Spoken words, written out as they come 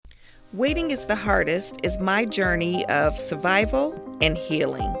Waiting is the Hardest is my journey of survival and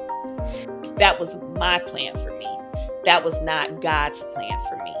healing. That was my plan for me. That was not God's plan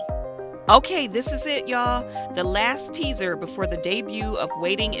for me. Okay, this is it, y'all. The last teaser before the debut of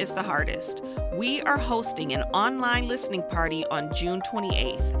Waiting is the Hardest. We are hosting an online listening party on June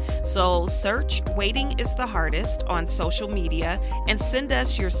 28th. So search Waiting is the Hardest on social media and send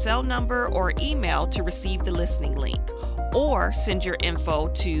us your cell number or email to receive the listening link. Or send your info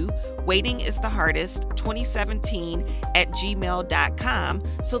to waitingisthehardest2017@gmail.com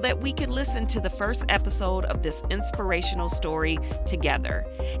so that we can listen to the first episode of this inspirational story together.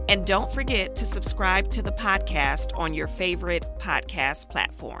 And don't forget to subscribe to the podcast on your favorite podcast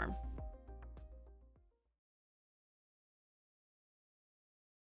platform.